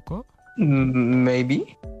 Coco?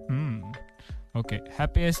 Maybe. Okay,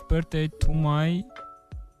 happiest birthday to my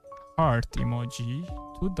heart emoji.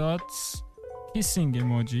 2 dots. Kissing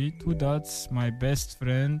emoji. 2 dots. My best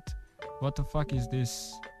friend. What the fuck is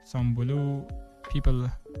this? Some blue people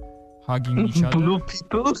hugging each other. Blue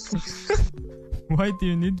people? Why do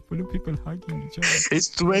you need blue people hugging each other? It's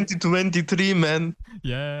 2023, man.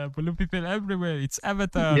 Yeah, blue people everywhere. It's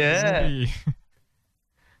Avatar. Yeah. The movie.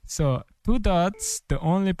 So 2 dots. The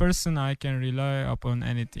only person I can rely upon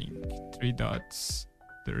anything. 3 dots.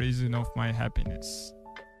 The reason of my happiness.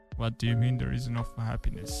 What do you mean the reason of my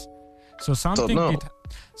happiness? So something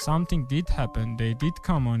did happen. They did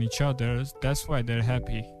come on each other. That's why they're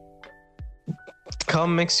happy.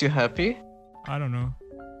 Come makes you happy? I don't know.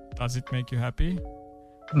 Does it make you happy?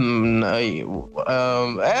 Well,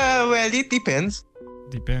 it depends.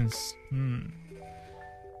 Depends.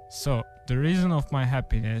 So the reason of my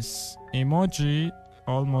happiness, emoji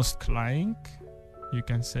almost crying. You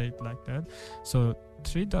can say it like that. So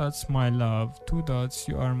 3 dots, my love. 2 dots,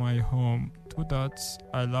 you are my home. 2 dots,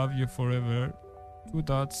 I love you forever. 2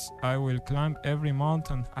 dots, I will climb every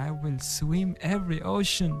mountain. I will swim every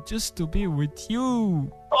ocean just to be with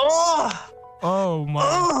you. Oh my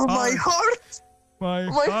my heart! My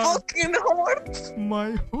My heart. fucking heart!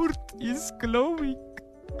 My heart is glowing.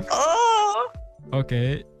 Oh!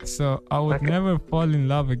 Okay, so I would never fall in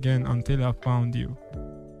love again until I found you.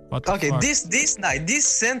 What the Okay, fuck? this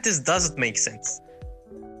sentence doesn't make sense.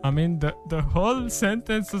 I mean, the whole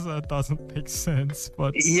sentences doesn't make sense,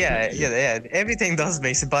 but Yeah, everything does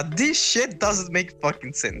make sense, but this shit doesn't make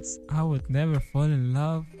fucking sense. I would never fall in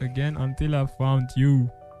love again until I found you.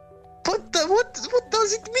 What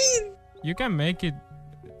does it mean? You can make it,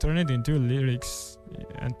 turn it into lyrics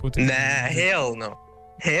and put it. Nah, hell no.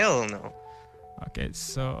 Hell no. Okay,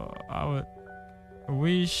 so I would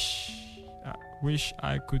wish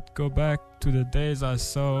I could go back to the days I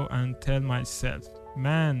saw and tell myself,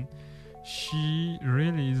 man, she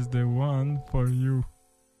really is the one for you.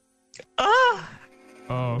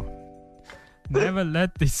 Oh, never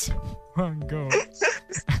let this one go.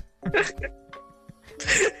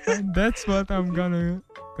 And that's what I'm gonna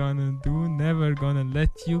do. Never gonna let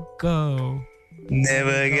you go.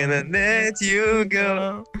 Never gonna let you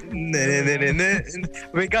go.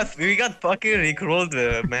 We got fucking rickrolled,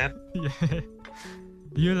 man. Yeah.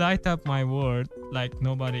 You light up my world like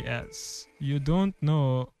nobody else. You don't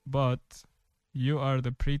know, but you are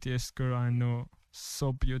the prettiest girl I know.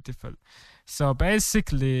 So beautiful. So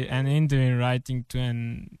basically, an Indian writing to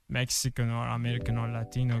an Mexican or American or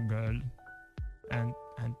Latino girl, and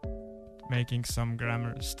making some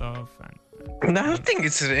grammar stuff I don't think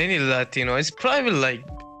it's any Latino. It's probably like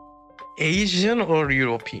Asian or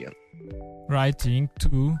European. writing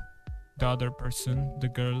to the other person, the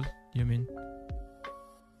girl. You mean?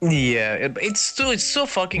 Yeah, it's so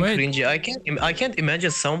fucking Wait. cringy. I can't imagine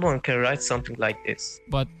someone can write something like this.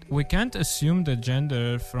 But we can't assume the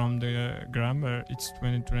gender from the grammar. It's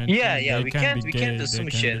 2020. Yeah, They we can can't be we gay, can't they assume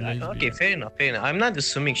can shit. be lesbian. Okay, fair enough. I'm not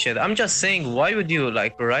assuming shit. I'm just saying, why would you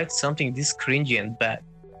like write something this cringy and bad?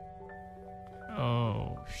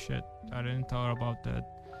 Oh shit! I didn't thought about that.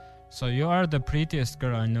 So you are the prettiest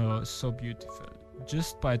girl I know. So beautiful.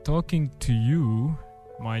 Just by talking to you,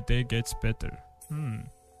 my day gets better.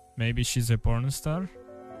 Maybe she's a porn star.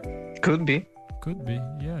 Could be. Could be.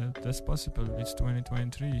 Yeah, that's possible. It's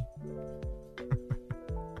 2023.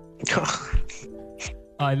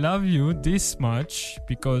 I love you this much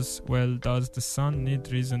because, well, does the sun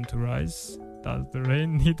need reason to rise? Does the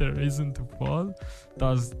rain need a reason to fall?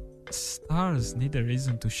 Does stars need a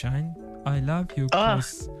reason to shine? I love you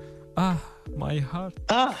cause... my heart.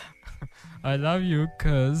 I love you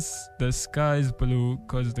cause the sky is blue,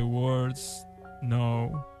 cause the words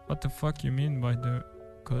know. What the fuck you mean by the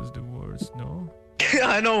cause the words know?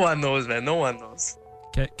 No one knows, man. No one knows.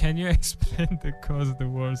 Can you explain the cause the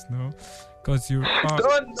words know? Cause you are...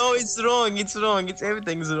 No, it's wrong. It's wrong.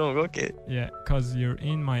 Everything's wrong. Okay. Yeah, cause you're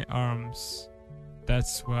in my arms.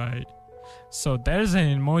 That's why. So there's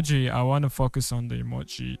an emoji. I want to focus on the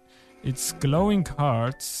emoji. It's glowing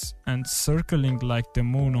hearts and circling like the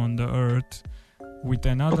moon on the earth with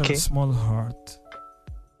another small heart.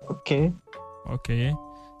 Okay. Okay.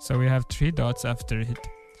 So we have 3 dots after it.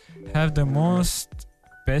 Have the most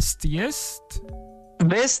bestest.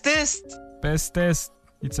 It's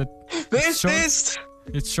a bestest.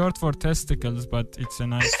 It's short for testicles, but it's a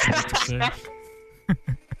nice way to say.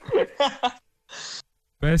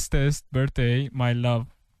 Bestest birthday, my love.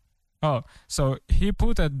 Oh, so he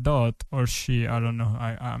put a dot, or she, I don't know,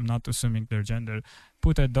 I'm not assuming their gender,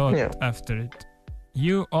 put a dot after it.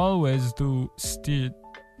 You always do still,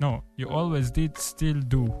 no, you always did still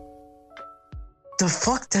do. The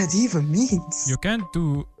fuck that even means? You can't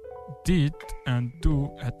do did and do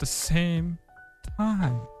at the same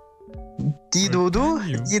time. Did I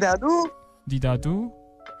do?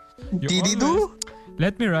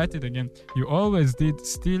 Let me write it again. You always did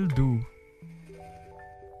still do.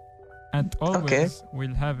 And always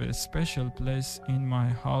will have a special place in my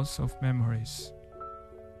house of memories.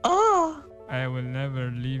 I will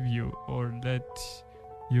never leave you or let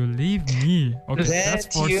you leave me. Okay, that's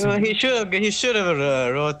forcing. He should have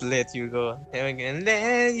wrote "let you go." I'm gonna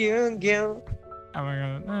let you go. Am I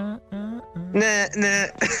gonna? Nah.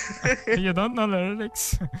 You don't know the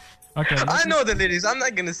lyrics. Okay. I know the lyrics. I'm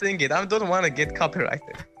not gonna sing it. I don't want to get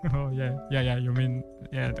copyrighted. Oh yeah. You mean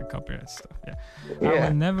the copyright stuff. Yeah. I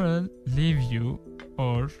will never leave you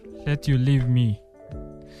or let you leave me.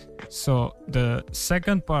 So the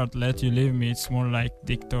second part, "let you leave me," it's more like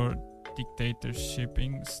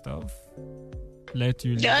dictatorshiping stuff. Let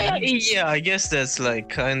you leave me. Yeah. I guess that's like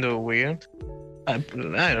kind of weird. I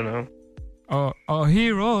don't know. Oh,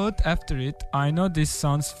 he wrote after it, I know this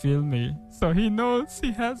sounds filmy. So he knows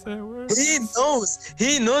he has a word. He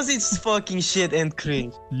knows it's fucking shit and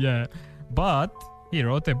cringe. Yeah. But he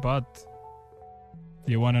wrote a but.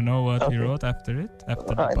 You want to know what he wrote after it?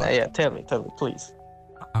 After the but? Yeah, tell me, please.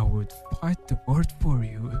 I would fight the word for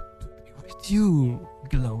you to be with you.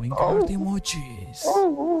 Glowing heart emojis.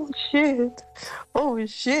 Oh shit.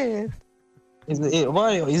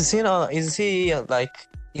 Is he like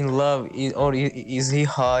in love, or is he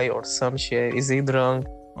high or some shit? Is he drunk?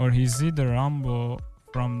 Or is he the Rambo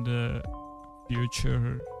from the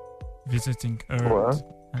future visiting Earth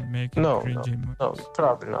and making cringy movies? No,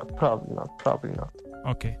 probably not.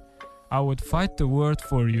 Okay. I would fight the world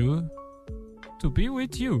for you to be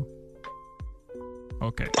with you.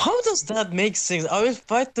 Okay. How does that make sense? I will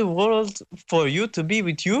fight the world for you to be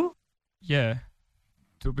with you? Yeah.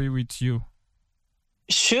 To be with you.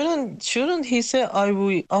 Shouldn't he say I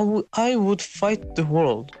would fight the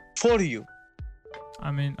world for you?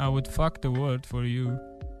 I mean, I would fuck the world for you.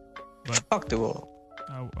 But fuck the world.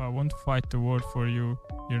 I won't fight the world for you.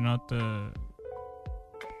 You're not a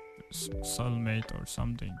soulmate or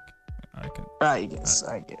something. I guess.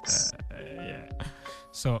 Yeah.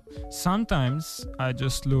 So sometimes I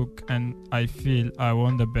just look and I feel I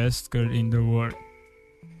want the best girl in the world.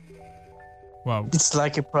 Wow. It's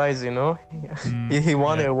like a prize, you know? He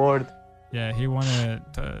won an award. Yeah, he won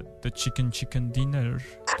the chicken dinner.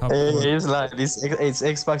 It's like it's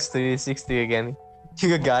Xbox 360 again.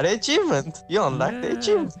 You got an achievement. You unlocked the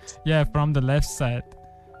achievement. Yeah, from the left side.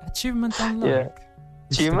 Achievement unlocked. Yeah.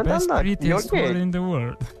 It's achievement the best unlocked. Prettiest word in the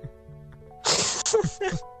world.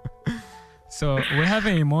 So we have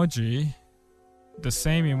an emoji. The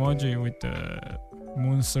same emoji with the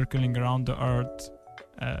moon circling around the earth.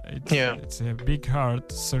 It's a big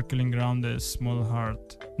heart circling around a small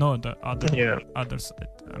heart. No, the other side.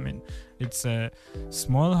 I mean, it's a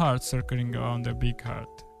small heart circling around a big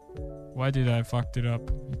heart. Why did I fuck it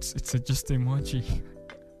up? It's just emoji.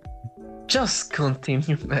 Just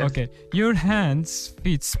continue, man. Okay, your hands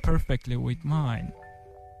fits perfectly with mine.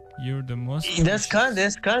 You're the most. That's kind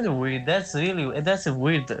of weird. That's a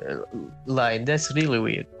weird line. That's really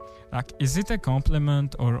weird. Like, is it a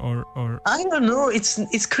compliment or? I don't know.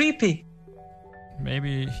 It's creepy.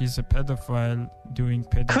 Maybe he's a pedophile doing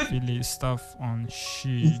pedophilia stuff on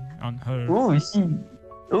her. Oh,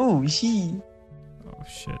 she. Oh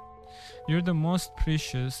shit. You're the most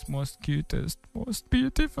precious, most cutest, most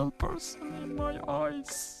beautiful person in my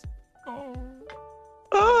eyes. Oh.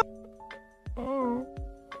 Ah, Oh.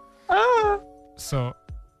 ah. So,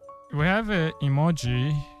 we have a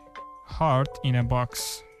emoji heart in a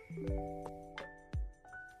box.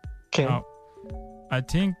 Okay. Now, I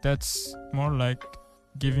think that's more like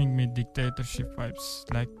giving me dictatorship vibes,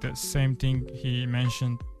 like the same thing he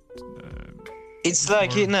mentioned. It's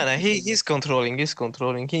like Or- he's controlling. He's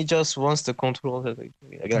controlling. He just wants to control her,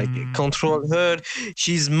 Mm. control her.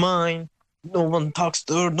 She's mine. No one talks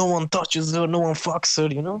to her. No one touches her. No one fucks her.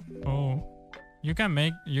 You know? Oh, you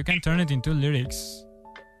can turn it into lyrics.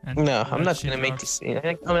 And No, I'm that not shit gonna make rocks.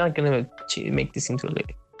 this. I'm not gonna make this into a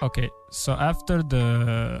lyric. Okay, so after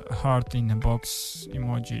the heart in a box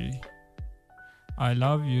emoji, I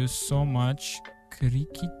love you so much,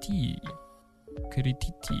 Krititi.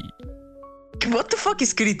 Krititi. What the fuck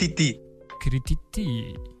is Krititi?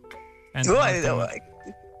 Krititi. And Oh, heart emoji.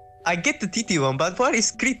 I get the Titi one, but what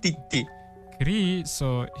is Krititi? Kri,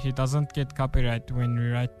 so he doesn't get copyright when we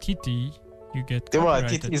write Titi. You get What?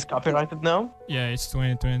 copyrighted. Titi is copyrighted now? Yeah, it's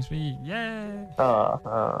 2023. Yeah.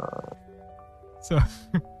 So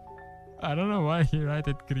I don't know why he wrote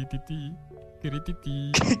it Krititi.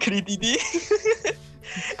 Krititi. Krititi?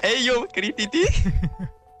 Hey yo, Krititi?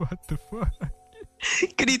 What the fuck?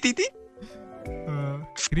 Krititi?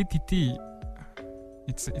 Krititi.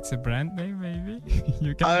 It's a brand name, maybe.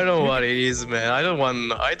 You can. I don't know what it is, man. I don't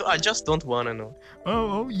want. I just don't want to know.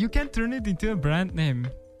 Oh, you can turn it into a brand name.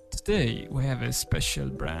 Today we have a special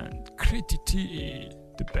brand, Krititi,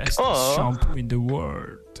 the best Oh. shampoo in the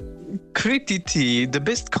world. Krititi, the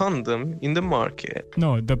best condom in the market.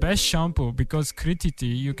 No, the best shampoo because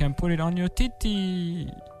Krititi, you can put it on your titty.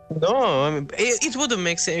 No, I mean, it wouldn't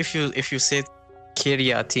make sense if you said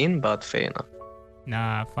keratin, but fair enough.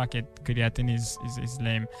 Nah, fuck it. Creatine is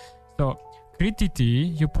lame. So,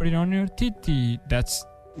 Krititi, you put it on your titty.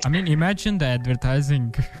 Imagine the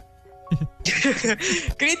advertising. They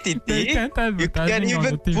Krititi, can't you advertise can it on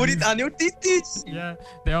even the put TV. it on your titties. Yeah,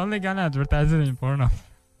 they only gonna advertise it in porno.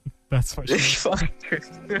 That's for sure.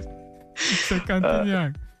 So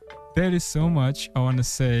continuing. There is so much I want to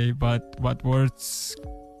say, but words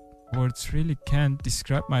really can't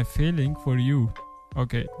describe my feeling for you.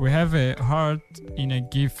 Okay, we have a heart in a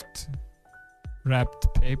gift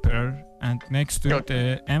wrapped paper, and next to it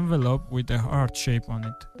the envelope with a heart shape on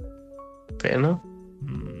it. Fair enough.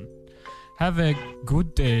 Have a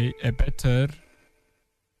good day, a better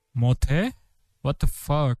mote? What the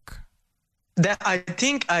fuck? That I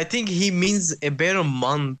think he means a better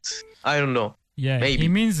month. I don't know. Yeah, Maybe. he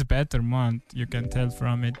means better month, you can tell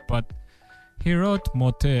from it, but he wrote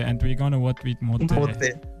mote, and we're gonna what with mote.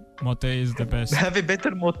 Mote. Mote is the best. Have a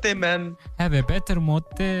better mote, man. Have a better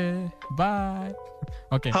mote. Bye.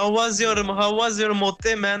 Okay. How was your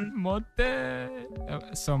mote, man? Mote.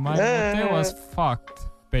 So my mote was fucked,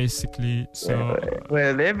 basically. So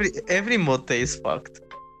Well, every mote is fucked.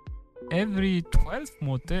 every 12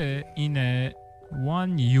 mote in a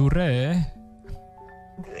 1 euro.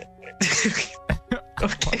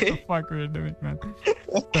 What the Okay. fuck we're doing, man?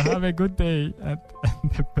 So have a good day and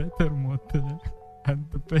the better mote and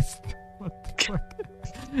the best. What the fuck?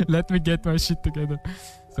 Let me get my shit together.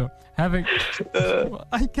 So have a.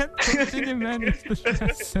 I can't continue, man. It's the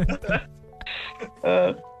last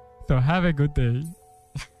sentence. So have a good day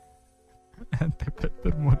and the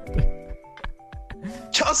better mote.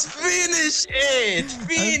 Just finish it.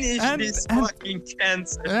 Finish And- this and- fucking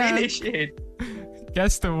cancer. and- Finish it.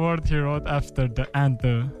 Guess the word he wrote after the and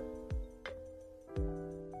the.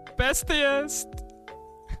 Bestiest.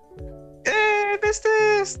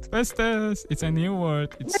 Bestest. Bestest. It's a new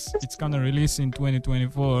word. It's gonna release in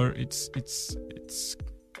 2024. It's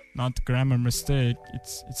not grammar mistake.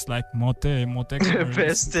 It's like mote.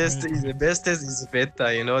 Bestest is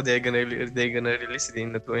beta. You know they're gonna release it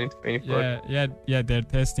in the 2024. Yeah. They're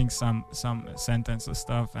testing some sentence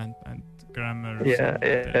stuff and grammar. Yeah, so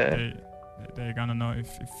yeah. They're gonna know if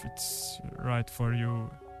it's right for you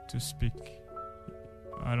to speak.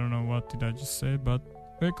 I don't know what did I just say, but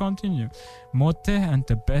we'll continue. Mote and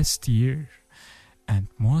the best year and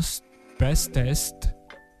most bestest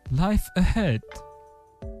life ahead.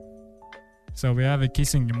 So we have a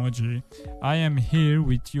kissing emoji. I am here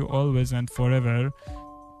with you always and forever.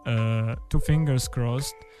 2 fingers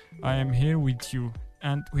crossed. I am here with you.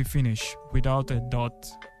 And we finish without a dot.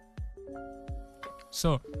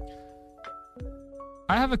 So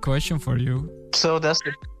I have a question for you. So that's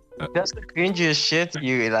the cringiest shit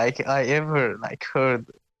I ever heard.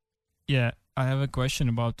 Yeah, I have a question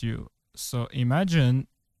about you. So imagine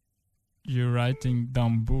you're writing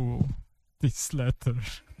Dambu this letter.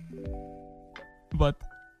 But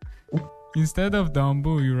instead of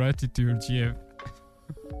Dambu, you write it to your GF.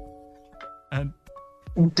 And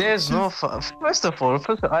There's no first of all,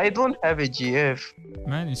 I don't have a GF.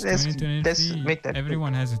 man, it's Let's 2023. make that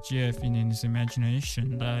Everyone has a GF in his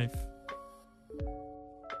imagination life.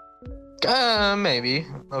 Maybe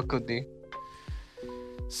or could be.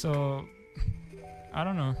 So I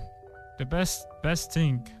don't know. The best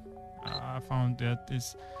thing I found that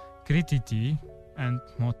is critity and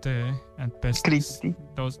mote and pestis. Critity.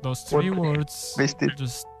 Those three Mote. words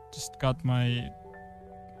Pestis. just got my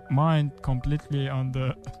mind completely on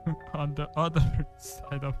the on the other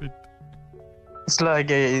side of it. It's like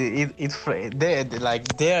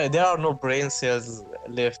there are no brain cells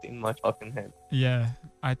left in my fucking head. Yeah,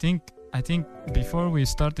 I think before we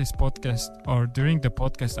start this podcast or during the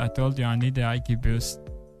podcast, I told you I need the IQ boost.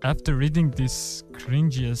 After reading this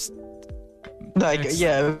cringiest, Like It's-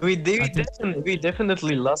 yeah, we think-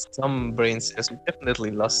 definitely lost some brain cells. We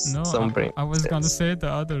definitely lost some brain. I was gonna cells. say the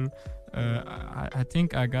other. I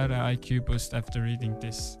think I got an IQ boost after reading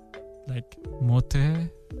this, like mote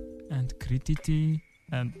and critity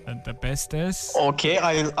and the bestest. Okay,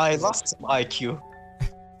 I lost some IQ.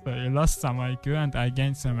 So you lost some IQ and I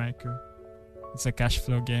gained some IQ. It's a cash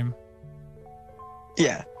flow game.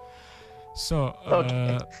 Yeah. So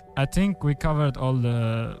Okay. I think we covered all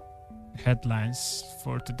the headlines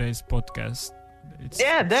for today's podcast.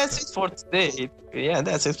 Yeah, that's it for today. Yeah,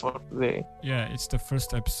 that's it for today. Yeah, it's the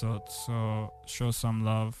first episode, so show some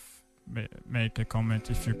love. Make a comment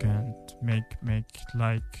if you can't. Make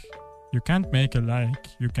like. You can't make a like.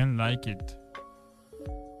 You can like it.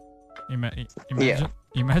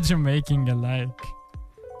 Imagine making a like.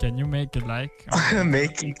 Can you make a like?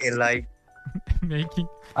 Making a like. Making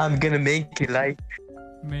I'm gonna make a like.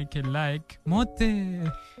 make a like. Mote.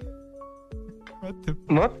 What the?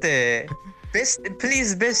 Not the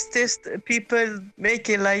please bestest people make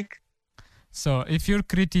a like. So if you're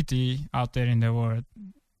critity out there in the world,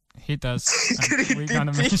 hit us. And we're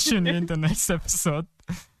gonna Critity. mention you in the next episode.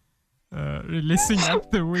 Releasing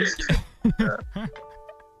after week.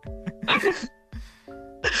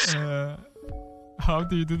 How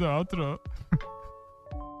do you do the outro?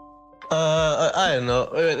 I don't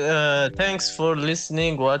know. Thanks for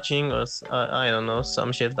listening, watching us. I don't know,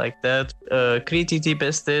 some shit like that. Critity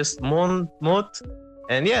bestest mod,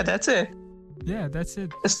 and yeah, that's it. Yeah, that's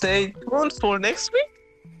it. Stay tuned for next week.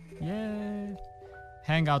 Yeah.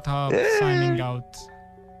 Hangout Hub Yeah. signing out.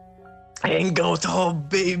 Hangout Hub,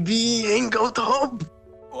 baby, Hangout Hub.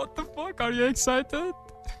 What the fuck? Are you excited?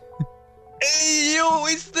 Hey yo,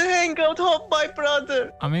 it's the Hangout Hub, my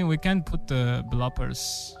brother. I mean, we can put the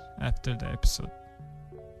bloopers after the episode.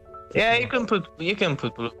 Yeah, you can put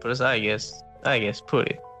bloopers. I guess. Put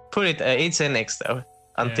it. It's an extra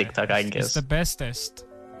on Yeah, TikTok. I It's guess. the bestest.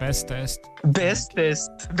 Bestest.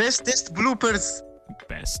 Bestest bloopers.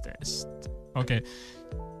 Bestest. Okay.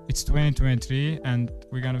 It's 2023 and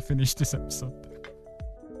we're gonna finish this episode.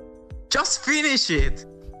 Just finish it.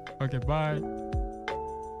 Okay, bye.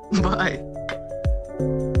 Bye.